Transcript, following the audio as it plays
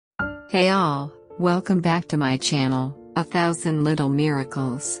Hey all, welcome back to my channel, A Thousand Little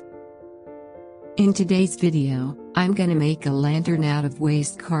Miracles. In today's video, I'm gonna make a lantern out of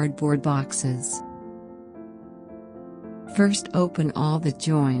waste cardboard boxes. First open all the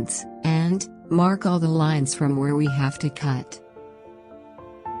joints, and mark all the lines from where we have to cut.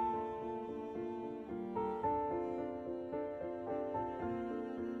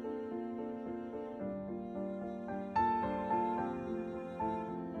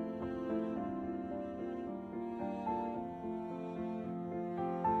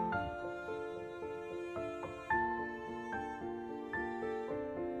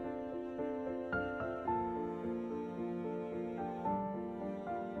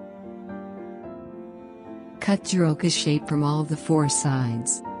 Cut Jiroka shape from all the four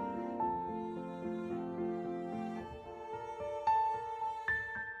sides.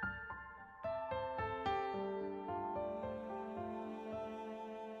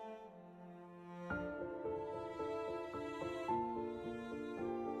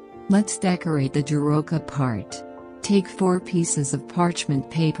 Let's decorate the Jiroka part. Take 4 pieces of parchment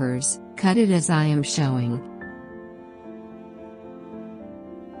papers, cut it as I am showing.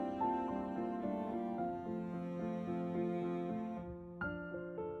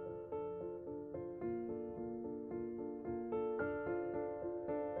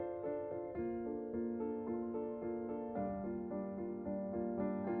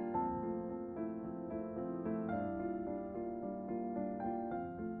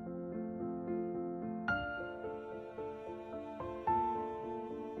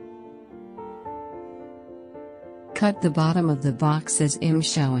 Cut the bottom of the box as I'm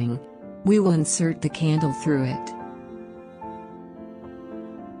showing. We will insert the candle through it.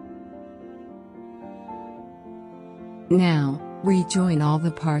 Now, rejoin all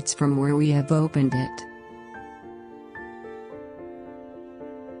the parts from where we have opened it.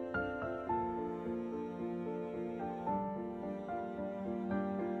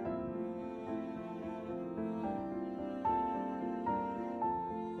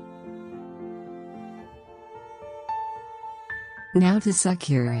 Now to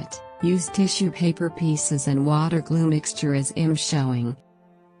secure it, use tissue paper pieces and water glue mixture as I'm showing.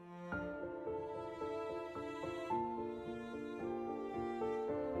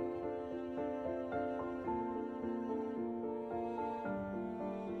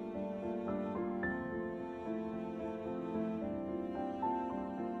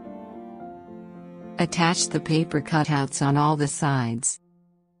 Attach the paper cutouts on all the sides.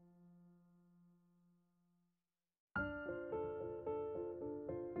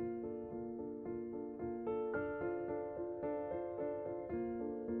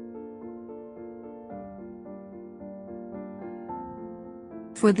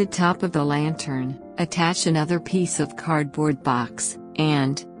 For the top of the lantern, attach another piece of cardboard box,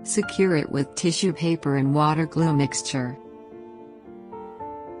 and secure it with tissue paper and water glue mixture.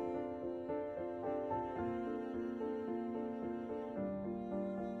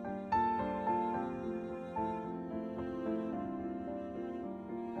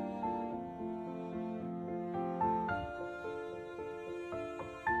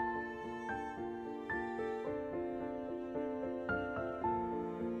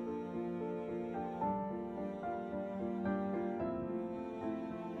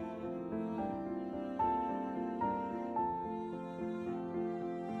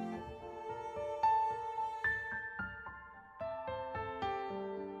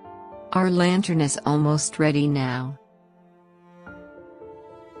 Our lantern is almost ready now.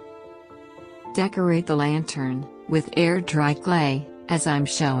 Decorate the lantern with air dry clay, as I'm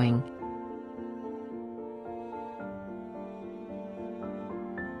showing.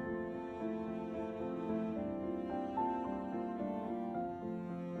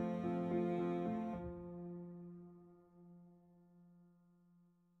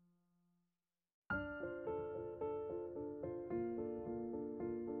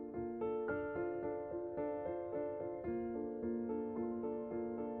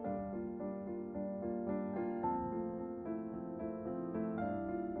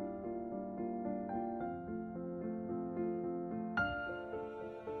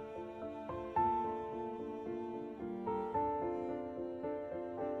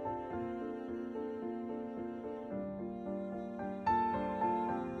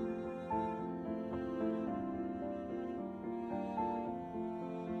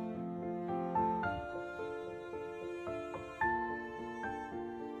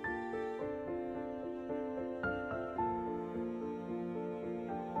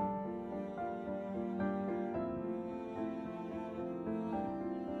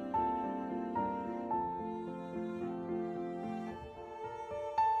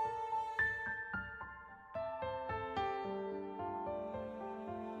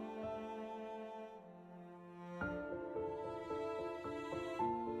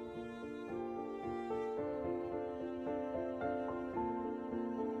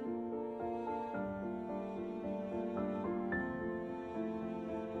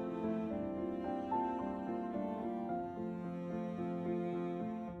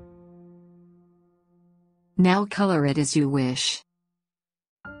 Now color it as you wish.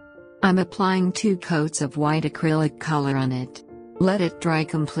 I'm applying 2 coats of white acrylic color on it. Let it dry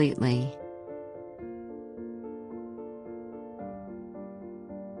completely.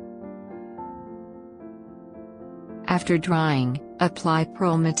 After drying, apply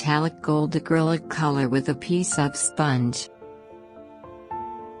pearl metallic gold acrylic color with a piece of sponge.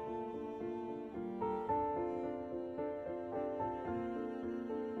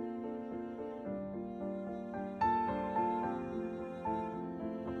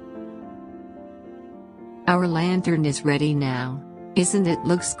 Our lantern is ready now. Isn't it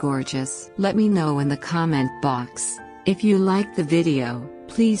looks gorgeous? Let me know in the comment box. If you like the video,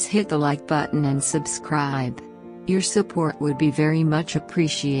 please hit the like button and subscribe. Your support would be very much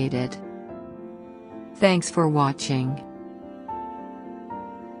appreciated. Thanks for watching.